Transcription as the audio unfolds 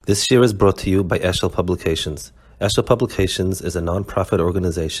This year is brought to you by Eshel Publications. Eshel Publications is a non-profit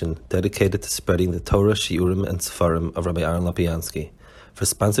organization dedicated to spreading the Torah, Shiurim, and Sefarim of Rabbi Aaron Lapiansky. For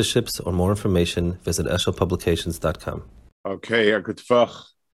sponsorships or more information, visit eshelpublications.com. Okay, good Tfach.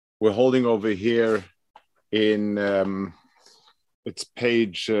 We're holding over here in, it's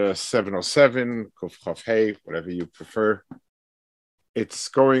page 707, Kuf Chav Hey, whatever you prefer. It's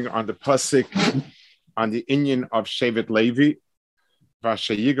going on the Pasuk, on the Inyan of Shevet Levi,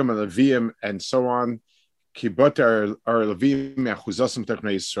 Vashayigam and Leviim, and so on. Kibot are Leviim Achuzasim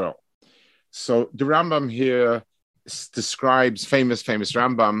Technei Yisrael. So the Rambam here describes famous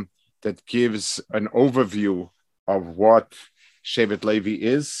Rambam that gives an overview of what Shevet Levi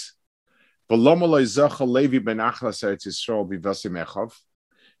is.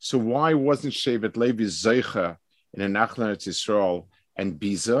 So why wasn't Shevet Levi Zeicha in an Achlan Eretz Yisrael and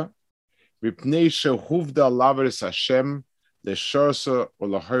Biza?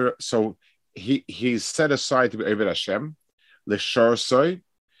 So he's set aside to be Eved Hashem,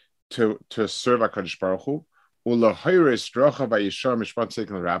 to serve HaKadosh Baruch Hu,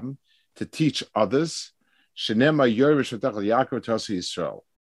 to teach others. So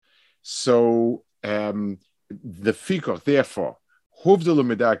the Fikach, therefore,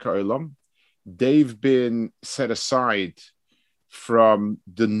 they've been set aside from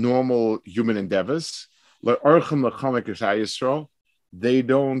the normal human endeavors. They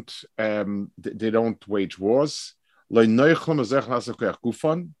don't wage wars. And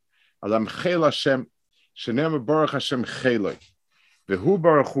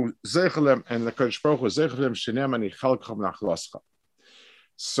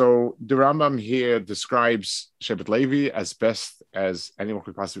so the Rambam here describes Shevet Levi as best as anyone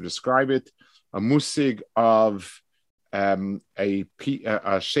could possibly describe it, a musig of a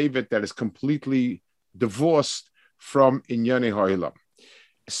shevet that is completely divorced from Inyane Ha'olam.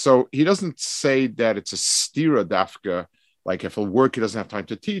 So he doesn't say that it's a stira dafka, like if a work he doesn't have time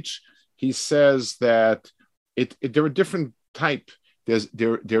to teach. He says that there are different types.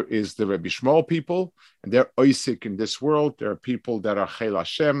 There is the Rebbe Shmuel people, and they're Oisik in this world. There are people that are Cheil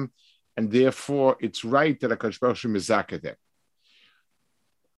Hashem, and therefore it's right that HaKadosh Baruch Hu mizakeh them.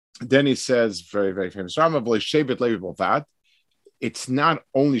 Then he says, very famous Rambam, Shevet Levi Bovad. It's not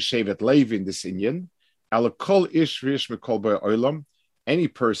only Shevet Levi in this Inyan. Ala kol ish v'ish mikol ba'olam. Any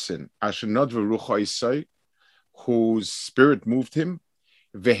person, asher nodva rucha isai, whose spirit moved him,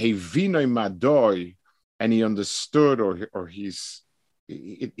 vehevinoi madoi, and he understood, or he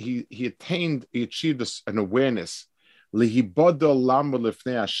achieved an awareness.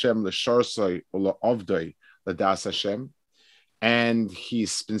 And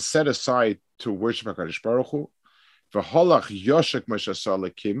he's been set aside to worship HaKadosh Baruch Hu.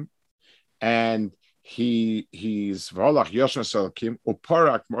 And he's V'holach Yoshek Masalakim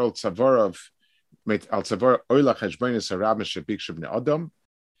uparak Moral Tzavarav met al Tzavar Oilach Heshbonis Harab Shebik Shebnei Adam.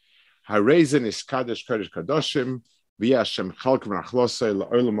 Harezen is Kadosh Kadoshim. V'yashem Chalkim Nachlosei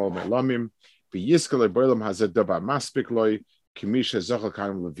LaOlam Ol Melamim. V'yiskel LeBoilam Hazeh Daba Maspik Loi Kimisha Zochel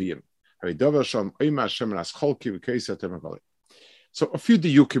Kaim Leviim. Haridover Shalom Oima Hashem Nas Cholki V'Keisa Temavali. So a few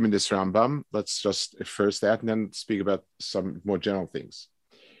diukim in this Rambam. Let's just first that and then speak about some more general things.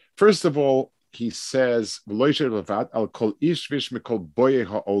 First of all, he says, it's a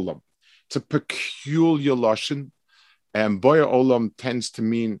peculiar lashon, and boya olam tends to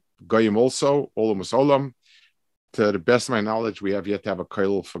mean goyim also, olam is olam. To the best of my knowledge, we have yet to have a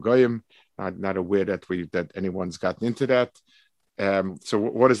koil for goyim. Not aware that anyone's gotten into that. So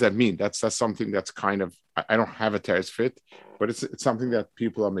what does that mean? That's something that's kind of, I don't have a teres fit, but it's something that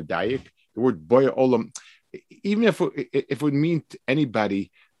people are medayik. The word boya olam, even if it would mean to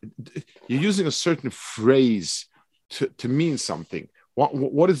anybody, you're using a certain phrase to mean something.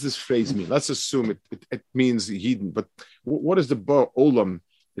 What does this phrase mean? Let's assume it means Yidden, but what is the Bo Olam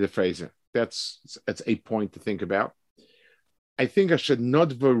in the phrase? That's a point to think about. I think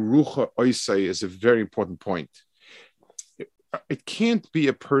Nodva Rucha Oisai is a very important point. It can't be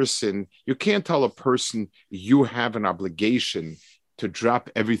a person, you can't tell a person you have an obligation to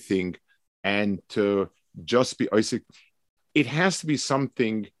drop everything and to just be Oisai. It has to be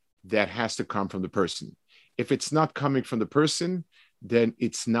something that has to come from the person. If it's not coming from the person, then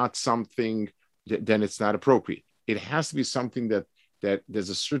it's not something, then it's not appropriate. It has to be something that there's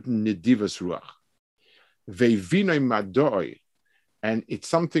a certain nedivas ruach. Ve'vinoi madoi, and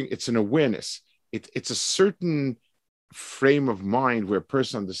it's an awareness. It's a certain frame of mind where a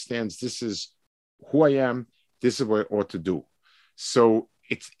person understands this is who I am, this is what I ought to do. So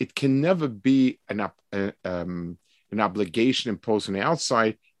it can never be an obligation imposed on the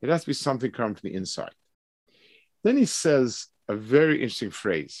outside. It has to be something coming from the inside. Then he says a very interesting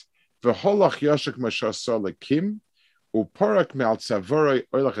phrase. V'holach yashak mashasa lekim uparak me'al tzavoroi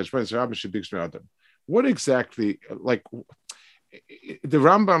oilach hashbon zerabim shebiksh me'adam. What exactly, like, the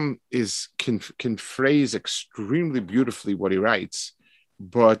Rambam can phrase extremely beautifully what he writes,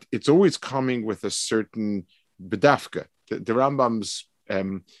 but it's always coming with a certain bedafka. The Rambam's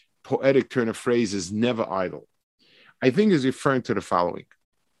poetic turn of phrase is never idle. I think is referring to the following.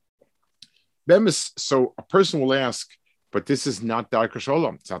 So a person will ask, but this is not Darkei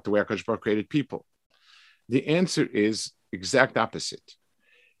Sholom. It's not the way HaKadosh Baruch Hu created people. The answer is exact opposite.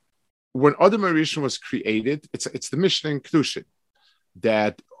 When Adam HaRishon was created, it's the Mishnah in Kedushin,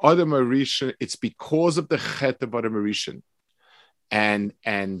 that Adam HaRishon, it's because of the Chet of Adam HaRishon, and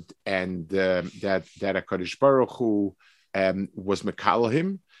that HaKadosh Baruch Hu was Mekal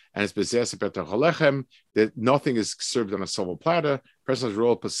him, and it's Bezeh Beter Cholechem, that nothing is served on a silver platter, person has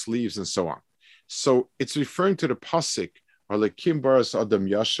roll up his sleeves, and so on. So it's referring to the pasuk, Alekim Baras Adam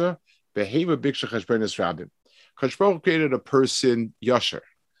Yasha, Beheva Biksha Cheshbenes Rabim. HaKadosh Baruch Hu created a person Yasher,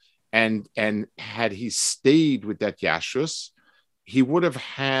 and had he stayed with that Yashrus, he would have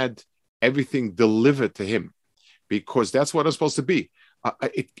had everything delivered to him, because that's what it's supposed to be.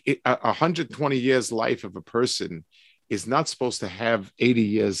 120 years life of a person is not supposed to have 80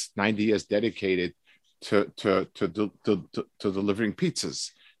 years, 90 years dedicated to delivering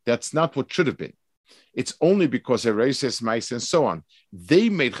pizzas. That's not what should have been. It's only because Ereses, Mice, and so on, they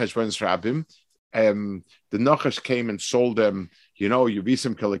made Cheshbonos Rabim. The Nachash came and sold them,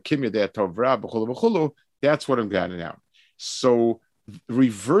 Yubisim Kalakim, Yedei Tov Ra, B'chulu B'chulu. That's what I'm getting now. So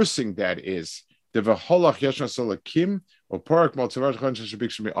reversing that is the V'holach Yeshna Solakim or Parak Maltzavar Chonsha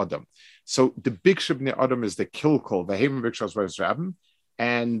Bikshmi Adam. So the Bikshmi Adam is the Kilkol, the Haman Bikshas Vayos Rabim,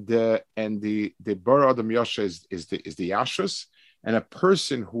 and the Bar Adam Yasha is the Yashus, and a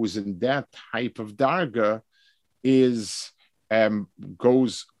person who is in that type of darga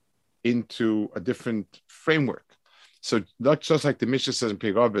goes into a different framework. So not just like the Mishnah says in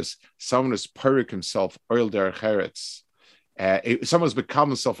Pegabis, someone is Parik himself, oil der Cheretz. Someone's become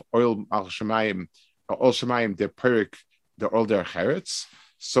himself oil al Shemayim, ol Shemayim der Parik, the oil der Cheretz.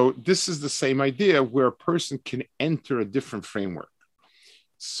 So this is the same idea where a person can enter a different framework.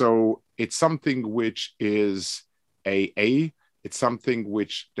 So it's something which is it's something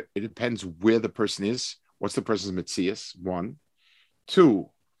which it depends where the person is. What's the person's metzias? 1, 2.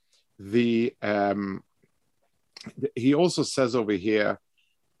 He also says over here,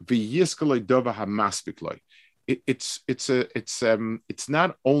 it's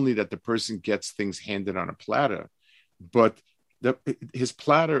not only that the person gets things handed on a platter, but his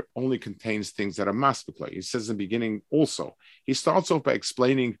platter only contains things that are maspikloi. He says in the beginning also. He starts off by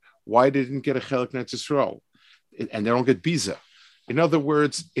explaining why they didn't get a chelik Netz Yisrael, and they don't get biza. In other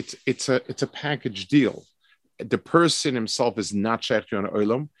words, it's a package deal. The person himself is not shaykh to an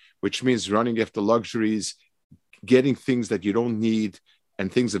olam, which means running after luxuries, getting things that you don't need,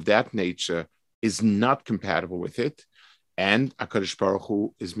 and things of that nature is not compatible with it. And HaKadosh Baruch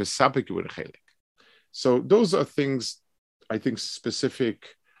Hu is mesapek with a chelik. So those are things, I think, specific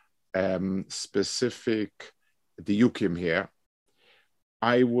diukim here.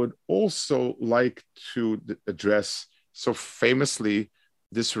 I would also like to address, so famously,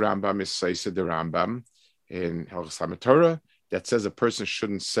 this Rambam is Saisa the Rambam in Hilchos HaTorah that says a person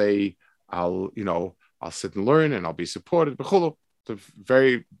shouldn't say, I'll sit and learn and I'll be supported. B'chulu,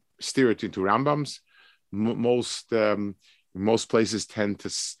 very steer it into Rambams. Most places tend to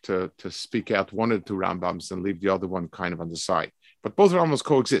speak out one or two Rambams and leave the other one kind of on the side. But both Rambams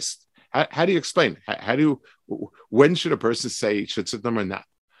coexist. How do you explain? When should a person say should sit them or not?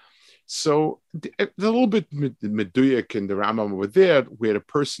 So a little bit meduyak in the Rambam over there, where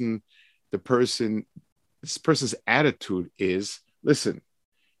this person's attitude is, listen,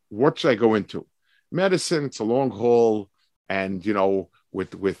 what should I go into? Medicine, it's a long haul, and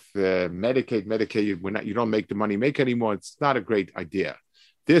with Medicaid, you don't make the money make anymore. It's not a great idea.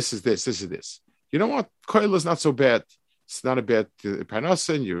 This is this. You know what? Koil is not so bad. It's not a bad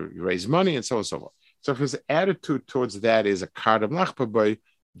parnasan. You raise money and so on and so forth. So if his attitude towards that is a card of nachpaboy,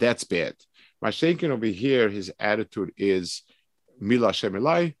 that's bad. Mashenkin over here, his attitude is Mila Hashem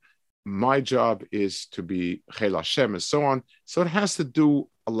Elai. My job is to be Cheil Hashem and so on. So it has to do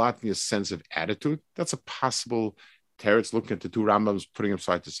a lot in your sense of attitude. That's a possible teretz looking at the two Rambams, putting them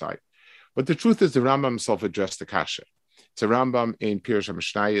side to side. But the truth is the Rambam himself addressed the kasha. It's a Rambam in Pirush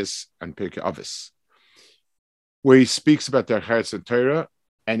HaMishnayos and Pirkei Avos, where he speaks about their hearts and Torah,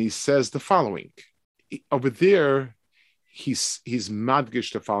 and he says the following. Over there, he's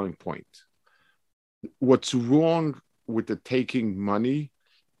madgish the following point. What's wrong with the taking money?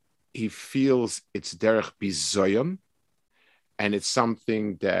 He feels it's derech bizoyon, and it's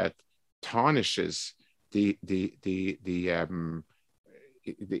something that tarnishes the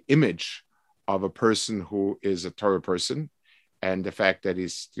image of a person who is a Torah person, and the fact that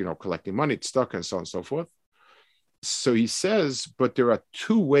he's collecting money, tzedakah, and so on and so forth. So he says, but there are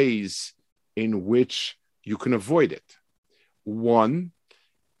two ways in which you can avoid it. One,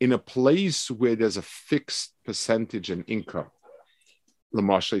 in a place where there's a fixed percentage in income.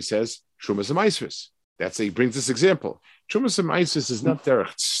 Lamashal, he says, Trumas and Maisvis. He brings this example. Trumas and Maisvis is not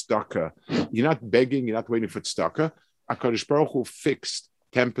derech tzedakah. You're not begging, you're not waiting for tzedakah. HaKadosh Baruch Hu fixed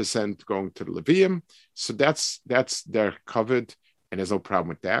 10% going to the Leviim. So they're covered, and there's no problem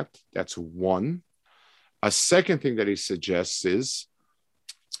with that. That's one. A second thing that he suggests is,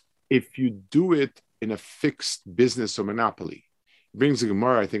 if you do it in a fixed business or monopoly, he brings a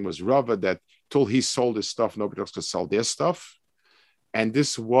Gemara, I think it was Rava, that till he sold his stuff, nobody else could sell their stuff. And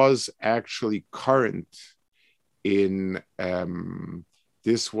this was actually current in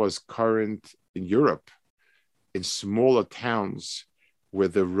Europe, in smaller towns where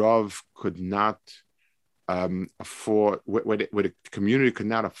the Rav could not afford, where the community could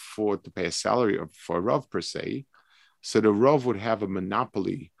not afford to pay a salary for a Rav per se. So the Rav would have a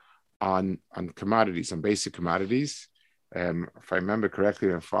monopoly on commodities, on basic commodities. If I remember correctly,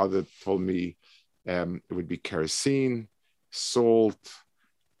 my father told me it would be kerosene, salt,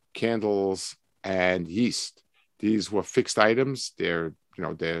 candles, and yeast. These were fixed items. Their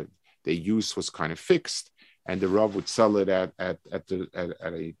use was kind of fixed, and the Rav would sell it at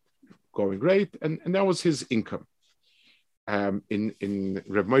a going rate, and that was his income. In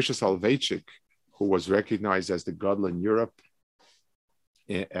Reb Moshe Soloveitchik, who was recognized as the Gadol in Europe,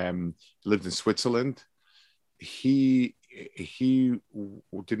 lived in Switzerland. He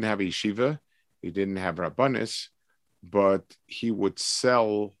didn't have a yeshiva, he didn't have rabbanis, but he would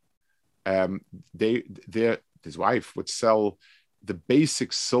sell. His wife would sell the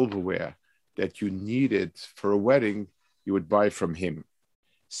basic silverware that you needed for a wedding. You would buy from him.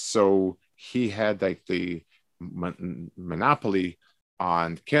 So he had like the monopoly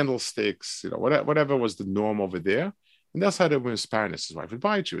on candlesticks, whatever was the norm over there. And that's how they were parnas. His wife would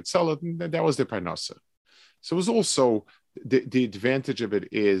buy it, she would sell it, and that was their parnasa. So it was also, the advantage of it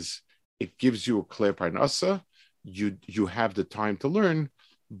is it gives you a clear parnasa. You have the time to learn,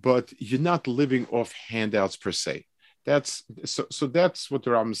 but you're not living off handouts per se. That's what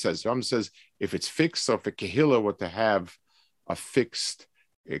the Rambam says. The Rambam says if it's fixed, so if a kehillah were to have a fixed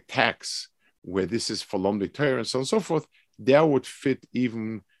tax where this is for lomdei Torah and so on and so forth, that would fit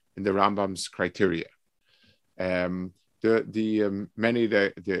even in the Rambam's criteria. Many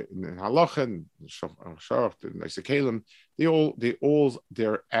the halacha and sharach, the Kalim, they all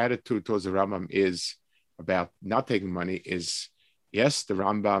their attitude towards the Rambam is about not taking money. Is yes, the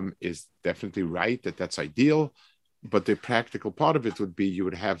Rambam is definitely right that's ideal, but the practical part of it would be you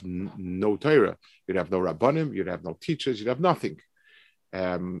would have no Torah, you'd have no rabbanim, you'd have no teachers, you'd have nothing,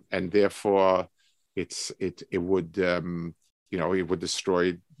 and therefore it would it would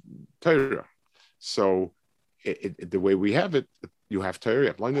destroy Torah. So the way we have it, you have Torah, you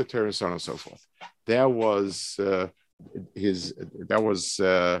have London Torah, and so on and so forth. That's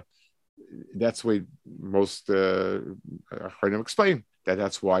the way most Achronim explain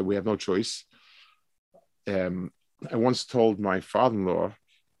that's why we have no choice. I once told my father-in-law,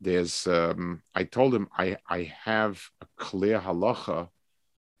 I told him I have a clear halacha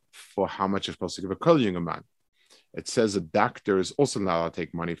for how much you're supposed to give a kol younger man. It says a doctor is also not allowed to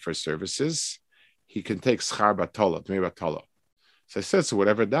take money for services. He can take schar batola, dmei batola. So I said, so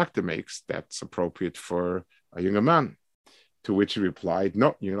whatever a doctor makes, that's appropriate for a younger man. To which he replied,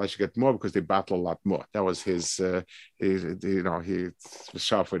 no, you should get more because they battle a lot more. That was he was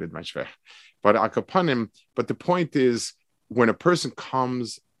sharp-witted much better. But the point is, when a person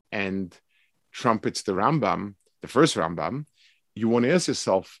comes and trumpets the Rambam, the first Rambam, you want to ask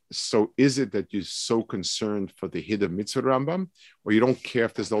yourself, so is it that you're so concerned for the Hiddah Mitzvah Rambam, or you don't care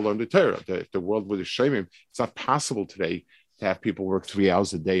if there's no Lomdei Torah? The world would shame him. It's not possible today to have people work 3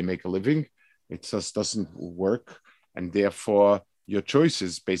 hours a day and make a living. It just doesn't work. And therefore, your choice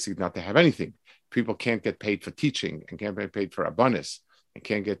is basically not to have anything. People can't get paid for teaching and can't get paid for abanis and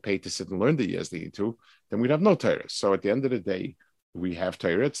can't get paid to sit and learn the years they need to, then we'd have no Torah. So at the end of the day, we have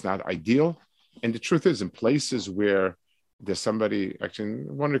Torah. It's not ideal. And the truth is, in places where there's somebody, actually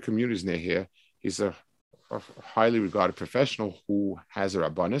in one of the communities near here, he's a highly regarded professional who has a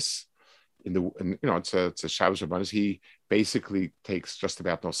rabbanis. It's a Shabbos rabbanis. He basically takes just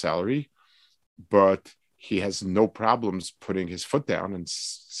about no salary, but he has no problems putting his foot down and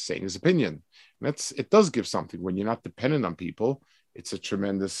saying his opinion. And it does give something when you're not dependent on people. It's a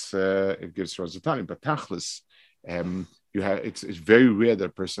tremendous, it gives Rosatani. But Tachlis, it's very rare that a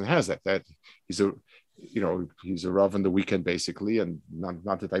person has that he's a Rav on the weekend basically, and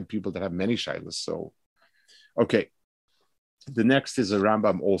not the type of people that have many shilas. So, okay, the next is a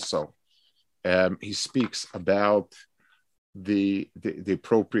Rambam also. He speaks about the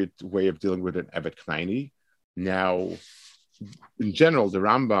appropriate way of dealing with an Eved Knani. Now, in general, the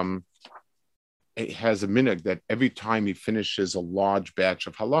Rambam has a minhag that every time he finishes a large batch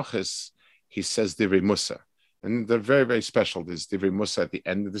of halachas, he says Divrei Musa. And they're very, very special. There's Divrei Musa at the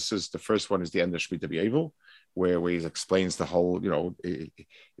end. This is the first one is the end of Shmita V'Yovel, where he explains the whole,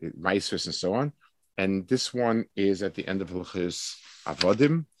 Maasros and so on. And this one is at the end of Hilchos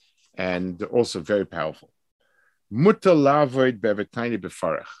Avadim, and they're also very powerful. Mutar la'avod be'Eved Knani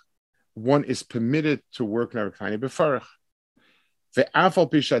b'farach. One is permitted to work in Eved Knani b'farach. Ve'af al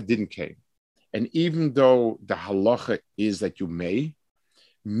pi she'adin kein. And even though the halacha is that you may,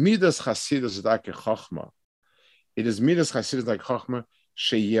 midas chasidus dake chachma. It is midas chasidus like chachma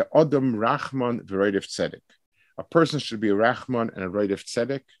sheyeh adam rachman v'roidev tzedek. A person should be a rachman and a roidev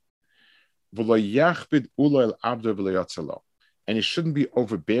tzedek. V'lo yachbid ulo el abdo v'lo yotzelo. And he shouldn't be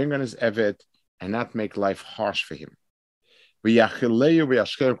overbearing on his eved and not make life harsh for him. V'yachileyu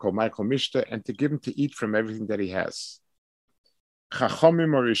v'yashkerem kol ma'ikol mishta, and to give him to eat from everything that he has.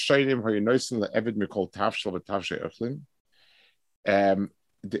 Chachamim or Rishonim hayinosin le'eved mikol tavshel v'tavshei ochlin.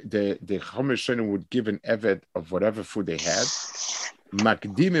 The Chachamim Rishonim would give an eved of whatever food they had.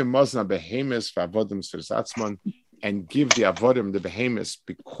 Makdimim mazna behemes v'avodim sverzatzman, and give the avodim, the behemes,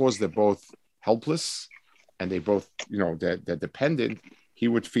 because they're both helpless and they both, they're dependent. He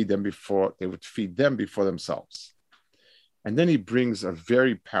would feed them before themselves. And then he brings a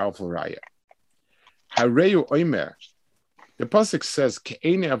very powerful raya. Hareyu oimer. The pasuk says,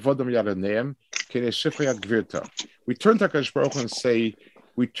 we turn to HaKadosh Baruch Hu and say,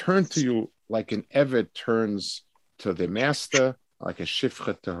 we turn to you like an Eved turns to the master, like a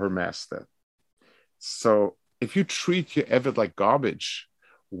shifcha to her master. So if you treat your Eved like garbage,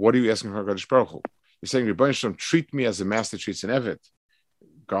 what are you asking for HaKadosh Baruch Hu? You're saying, Rabbeinu Shalom, treat me as a master treats an Eved.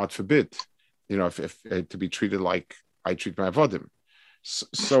 God forbid, if to be treated like I treat my Avadim.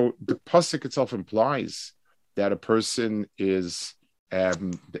 So the pasuk itself implies that a person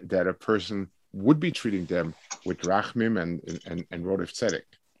would be treating them with rachmim and rodev tzedek.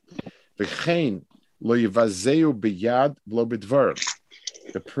 V'chein lo yivazeu biyad lo b'dvar.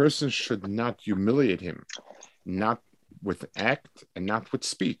 The person should not humiliate him, not with act and not with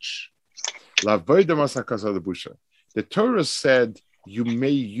speech. The Torah said you may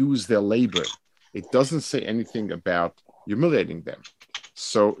use their labor. It doesn't say anything about humiliating them.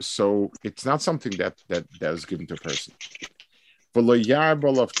 So it's not something that is given to a person.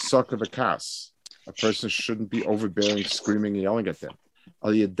 A person shouldn't be overbearing, screaming and yelling at them.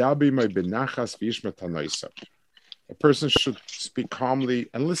 A person should speak calmly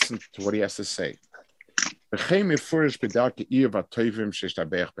and listen to what he has to say.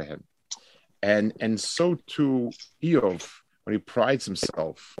 And so too Eov, when he prides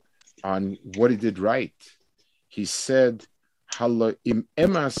himself on what he did right, he said, if I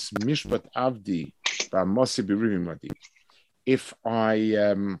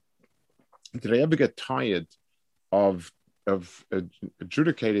did I ever get tired of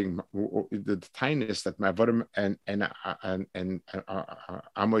adjudicating the kindness that my Avadim and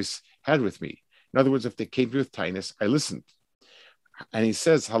Amos had with me? In other words, if they came with kindness, I listened. And he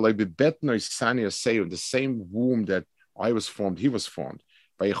says, the same womb that I was formed, he was formed.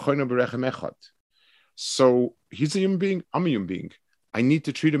 So he's a human being, I'm a human being. I need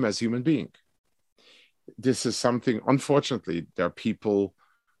to treat him as a human being. This is something, unfortunately, there are people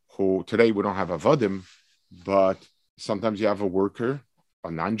who, today we don't have Avadim, but sometimes you have a worker, a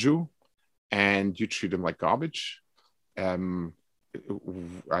non-Jew, and you treat him like garbage. For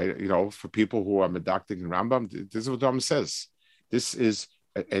people who are medactic in Rambam, this is what Rambam says. This is,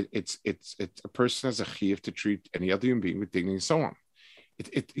 it's a person has a chiyuv to treat any other human being with dignity and so on.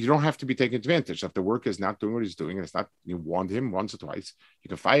 You don't have to be taking advantage. If the worker is not doing what he's doing, and it's not, you warned him once or twice, you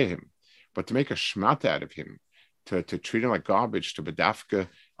can fire him. But to make a shmata out of him, to treat him like garbage, to bedafka,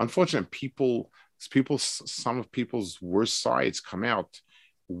 unfortunately, some of people's worst sides come out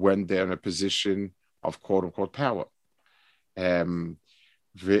when they're in a position of quote unquote power. And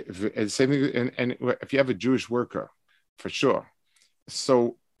same thing, and if you have a Jewish worker, for sure.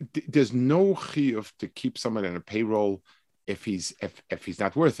 So there's no chiyuv to keep someone in a payroll if he's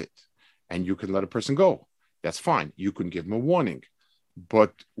not worth it, and you can let a person go. That's fine. You can give him a warning,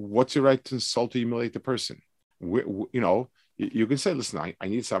 but what's your right to insult or humiliate the person? You can say, listen, I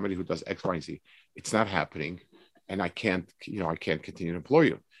need somebody who does X, Y, and Z. It's not happening, and I can't continue to employ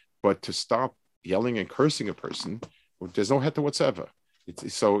you. But to stop yelling and cursing a person There's no heter whatsoever.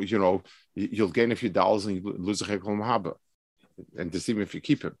 So, you'll gain a few dollars and you lose a chekel mahaba. And this even if you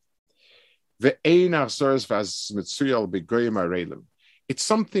keep him. It's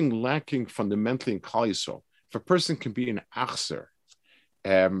something lacking fundamentally in Klal Yisrael. If a person can be an achser,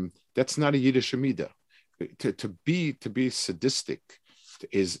 that's not a Yiddish midah. To be sadistic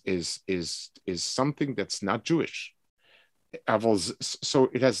is something that's not Jewish. So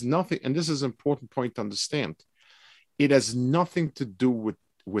it has nothing, and this is an important point to understand. It has nothing to do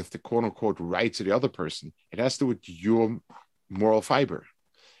with the quote unquote rights of the other person. It has to do with your moral fiber.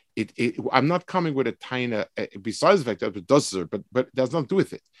 I'm not coming with a tiny, besides the fact that it does serve, but it has nothing to do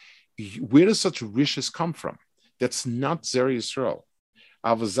with it. Where does such riches come from? That's not Zer Yisrael.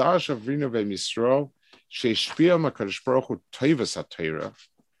 Avazar Shavrina Yisrael sheishpia makadosh baruch hu toivas HaTorah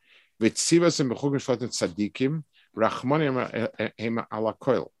v'tzivas and bechugim shvatim tzadikim rachmanim hema ala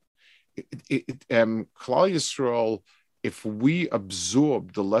koil. Klal Yisrael, if we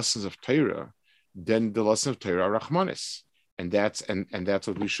absorb the lessons of Torah, then the lessons of Torah are rachmanis. And that's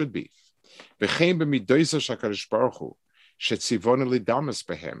what we should be. The midah HaKadosh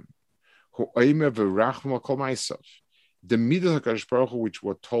Baruch Hu, which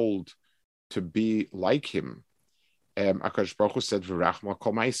were told to be like him, HaKadosh Baruch Hu said, "V'rachma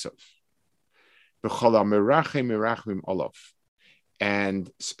kol ma'asav."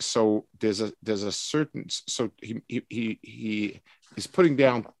 And so there's a certain, so he is putting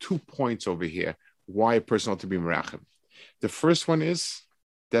down 2 points over here why a person ought to be merachim. The first one is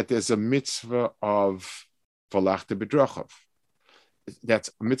that there's a mitzvah of Valachte B'drachav. That's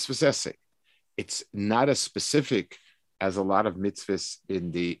a mitzvah essay. It's not as specific as a lot of mitzvahs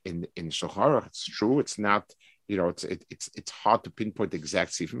in Shulchan Aruch. It's true. It's not, it's hard to pinpoint the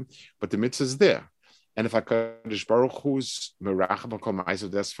exact sifim, but the mitzvah is there. And if HaKadosh Baruch Hu's merachim kol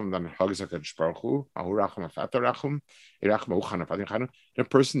ma'asav, that's from the Haggis HaKadosh Baruch Hu, Ahu rachum afata rachum, irachum uchan afatin chanun, the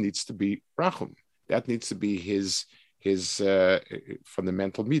person needs to be rachum. That needs to be his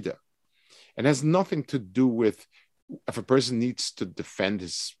fundamental midah, and has nothing to do with if a person needs to defend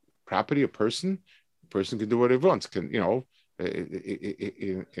his property. A person can do whatever he wants. In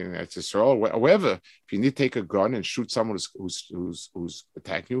Israel, however, if you need to take a gun and shoot someone who's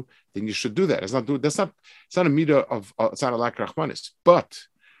attacking you, then you should do that. It's not a midah of it's not a lack of rachmanis. But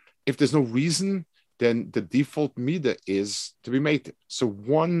if there's no reason, then the default midah is to be made. So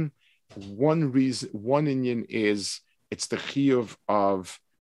one reason, one inyan is it's the chiyuv of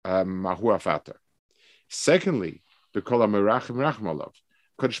mahu afata. Secondly, b'kol hamerachim rachim alav,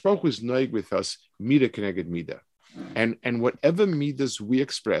 Kadosh Baruch Hu is noig with us midah keneged midah, and whatever midas we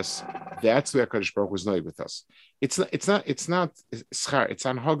express, that's where Kadosh Baruch Hu is noig with us. It's not schar. It's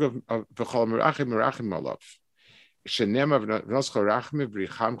on hog of b'kol hamerachim alav. Shenema v'noscha rachim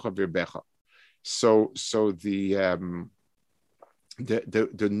v'richamcha v'irbecha. So the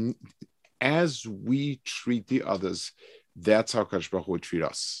as we treat the others, that's how Kadosh Baruch Hu would treat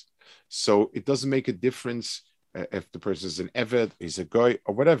us. So it doesn't make a difference if the person is an Eved, he's a guy,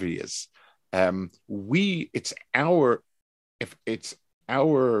 or whatever he is. It's our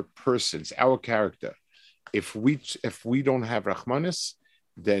person, it's our character. If we don't have Rachmanis,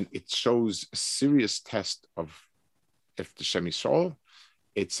 then it shows a serious test of if the Shem Yisrael.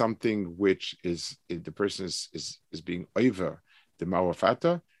 It's something which is the person is being over the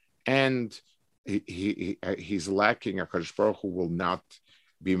Ma'afata, and he's lacking. HaKadosh Baruch Hu will not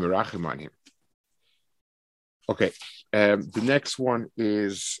be merachim on him. Okay, the next one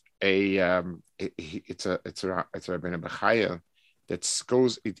is it's a Rabbeinu Bechaye that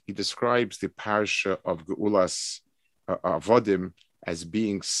goes. He describes the Parsha of Geulas Avadim as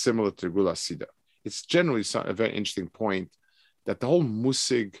being similar to Geulah Asida. It's generally a very interesting point that the whole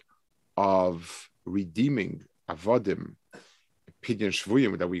musig of redeeming Avadim, Pidyon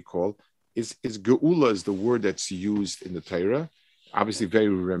Shvuyim that we call, is Geula is the word that's used in the Torah, obviously very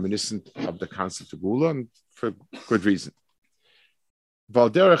reminiscent of the concept of Geula, and for good reason.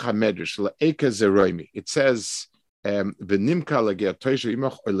 Valderech HaMedrash le'eka zeroimi. It says v'nimka leger toisha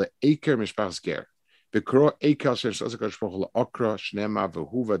imach or le'eker mishpachas ger v'kro ekel shen shlosa kadosh baruch hu le'okra shnema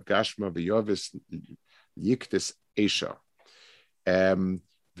v'huvad gashma v'yovis yiktis esha.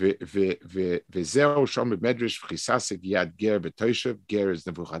 V'zeo shom b'medrash v'chisasik yad ger v'toishav. Ger is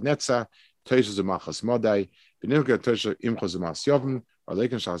Nebuchadnezzar, toishav z'malchas modai, v'nimka toishav imchos z'malchas yovim, or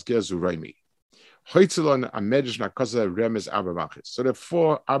leiken shachas ger zuroimi. So there are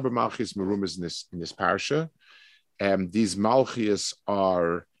 4 Arba Malchis Merumas in this Parsha. These Malchias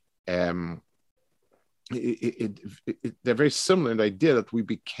are they're very similar in the idea that we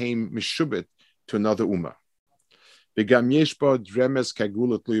became Mishubit to another Ummah.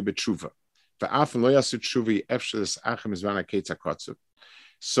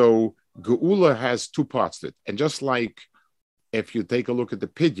 So Geula has two parts to it. And just like if you take a look at the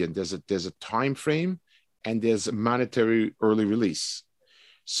pidyon, there's a time frame and there's a monetary early release.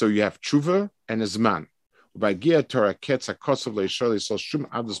 So you have tshuva and a zman. By Gia Torah Ketz HaKosov Leisholi Sol Shum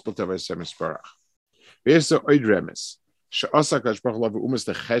Adus B'Tavay Semes Barach. Where's the Oid Remes? She'asa Kadosh Baruch Hu Umas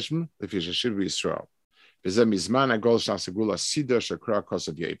the Cheshm Lefi Sheshir B'Yisrael. V'zeh Mizman HaGol Shnas Geulah Asida Shekra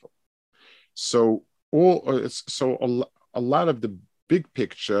Kosov Yovel. So a lot of the big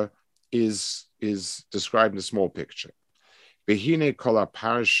picture is described in the small picture. Behine Kol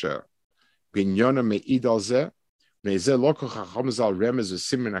Parsha Binyona Me'id Al Zeh Me'zeh Loko Chacham Zal Remez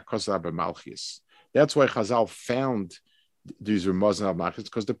V'Simin HaKosov B'Malchis. That's why Chazal found these Ramazan al-Malchis,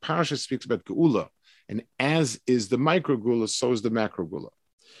 because the Parsha speaks about Geula, and as is the micro Geula, so is the macro Geula.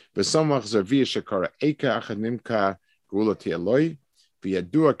 V'samach zerviyah shekara eka achad nimka Geula ti'eloi,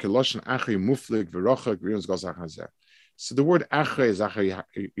 v'yadua keloshen achri muflig v'rochak v'yons gos achazeh. So the word achri is achri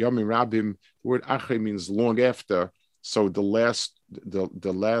yomim rabim. The word achri means long after. So the last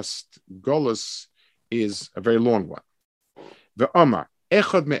Geulas is a very long one. V'amar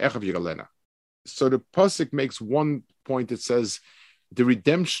echad me'echav yiralena. So the pasuk makes one point. It says the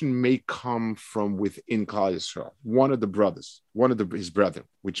redemption may come from within Klal Yisrael, one of the brothers, his brethren,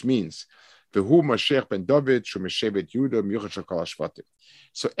 which means Vehu Mashiach ben David Shumeshevet Yudah Miyuchat Shekol Hashvatim.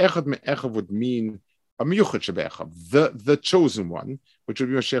 So Echad Me'echav would mean a Miyuchat Shebechav, the chosen one, which would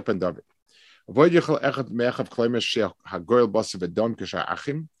be Mashiach ben David. Avoid Yechal Echad Me'echav Klei Mashiach Hagoyel Basav Edom Kesha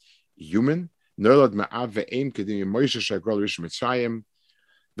Achim, human. Nolad Me'av Ve'em Kedim Moshe Shagol Rish Mitzrayim.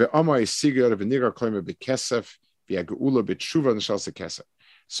 So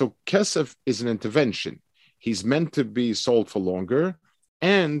kesef is an intervention. He's meant to be sold for longer,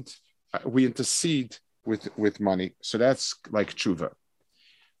 and we intercede with money. So that's like tshuva.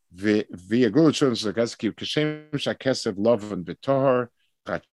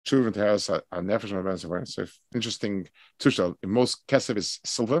 Interesting. In most kesef is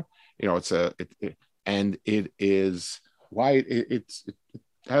silver. And it is why it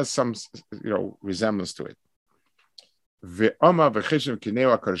has some, resemblance to it. Ve'ama v'cheshem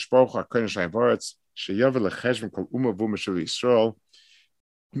kineu HaKadosh Baruch Hu HaKohen Shayim V'aretz sheyovel lecheshem kol uma v'uma shel Yisrael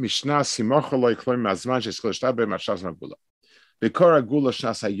mishna simacha lo yikloim ma'azman she'eschol shtabeh ma'ashaz ma'gula. V'kor ha'gula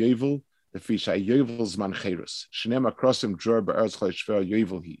shnas ha'yovel lefi sha'yovel zman cherus shenem akrosim dror ba'eretz chol yishver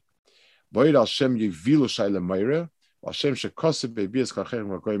yovel hi v'oid al shem yevilu shai le'meira v'al shem she'koseb be'bias kachem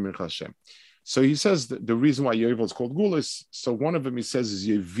v'koyim mincha Hashem. So he says the reason why Yovel is called Geulah is, so one of them he says is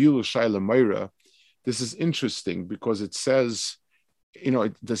Yevilu Shai Le'meira. This is interesting because it says,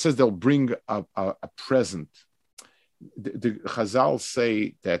 it says they'll bring a present. The Chazal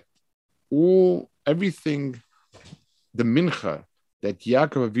say that everything, the mincha that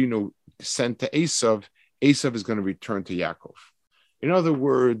Yaakov Avinu sent to Esav is going to return to Yaakov. In other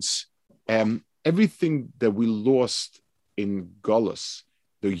words, everything that we lost in Geulas,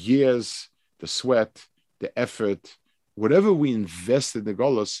 the years, the sweat, the effort, whatever we invest in the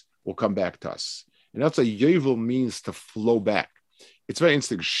Geulas will come back to us. And that's what Yovel means, to flow back. It's very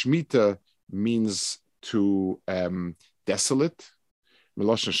interesting. Shmita means to desolate.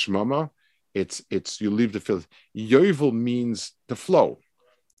 Melosha Shmama, it's you leave the field. Yovel means to flow.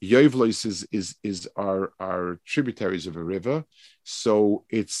 Yovel is our tributaries of a river. So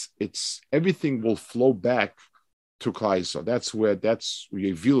it's everything will flow back to Klal Yisrael. That's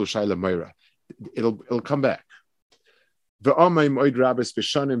Yevilu Shai Le'meira. It'll come back. The Amaim Oid Rabbis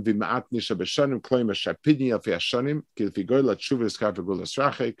Beshanim V'Maat Nisha Beshanim Kloim Shapidni Alfi Hashanim Kilfi Geulah Tshuva Eskar Geulah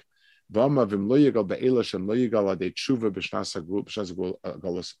Strachik V'Ama V'M Lo Yigal Be'ela Shem Lo Yigal Adei Tshuva B'Shnas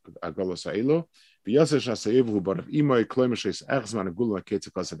Geulas Ha'elo V'Yaseh Shnas Ha'evu Hu Barav Imoy Kloim Sheis Echzman Geulah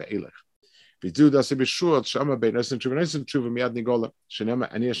Ketzakos Ha'elech V'Du Das B'Shuot Shama Bein Esen Tshuva Miyad Nigola Shenema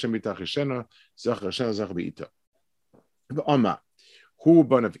Ani Hashem B'Tach Yishena Zach Hashem Zach B'Ita V'Ama Hu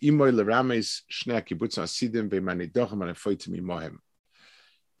ban of imoy lerames shnei kibbutz asidim ve'manidochem and foitim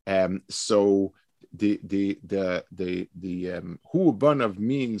imohem. So the hu ban of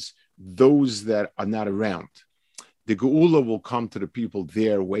means those that are not around. The Geulah will come to the people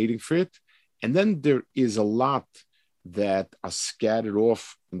there waiting for it, and then there is a lot that are scattered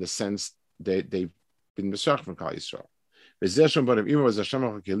off in the sense that they've been mishach from Klal Yisrael. V'zeh ban of imoy was Hashem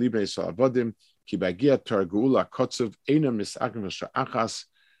kelibnei Yisrael Avadim. Ki bagia tar Geulah kotzev eina misakim v'sha'achas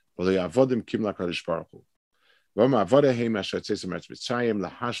v'lo Avadim kim lakadosh Baruch Hu. V'ama avodahem asher tzeisim eretz Mitzrayim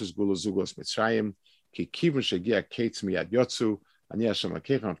lahashas Geulah zugos Mitzrayim ki kivun shegia kates miyad yotzu ani Hashem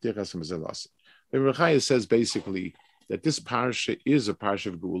lakecha mavtichas v'mezeh la'aseh. Rabbeinu Bechaye says basically that this parsha is a parsha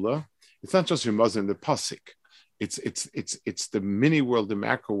of Geulah. It's not just Ramazan the pasuk. it's the mini world, the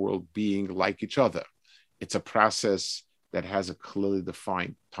macro world being like each other. It's a process that has a clearly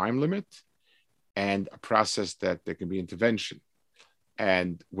defined time limit and a process that there can be intervention.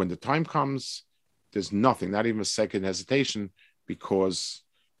 And when the time comes, there's nothing, not even a second hesitation, because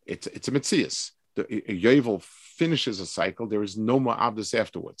it's a metzias. The Yovel finishes a cycle. There is no more abdus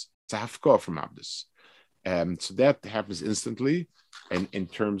afterwards. It's a hafkah from abdus. So that happens instantly. And in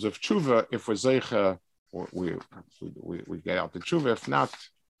terms of tshuva, if we're zeicha, we get out the tshuva. If not,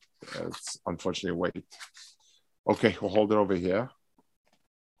 it's unfortunately wait. Okay, we'll hold it over here.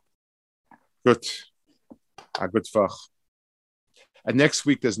 Good. A good fach. And next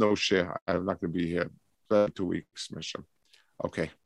week there's no share. I'm not going to be here. 2 weeks, Misha. Okay.